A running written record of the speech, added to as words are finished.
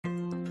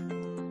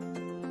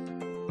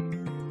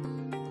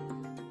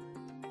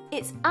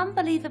It's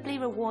unbelievably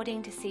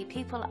rewarding to see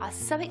people are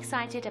so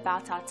excited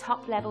about our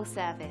top-level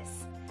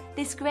service.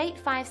 This great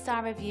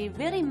 5-star review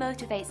really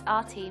motivates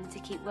our team to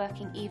keep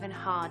working even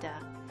harder.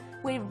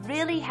 We're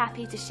really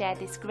happy to share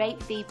this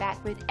great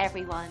feedback with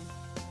everyone.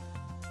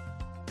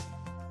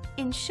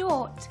 In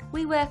short,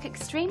 we work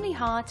extremely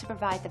hard to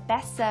provide the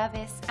best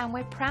service, and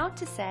we're proud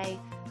to say,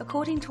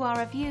 according to our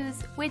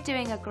reviews, we're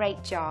doing a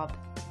great job.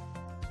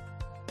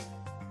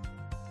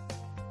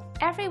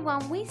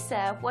 Everyone we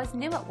serve was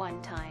new at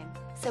one time,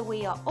 so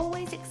we are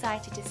always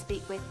excited to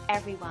speak with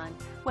everyone,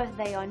 whether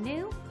they are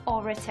new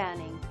or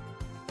returning.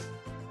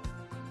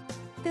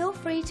 Feel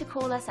free to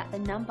call us at the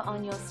number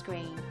on your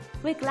screen.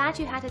 We're glad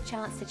you had a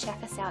chance to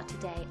check us out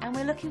today, and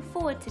we're looking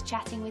forward to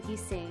chatting with you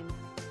soon.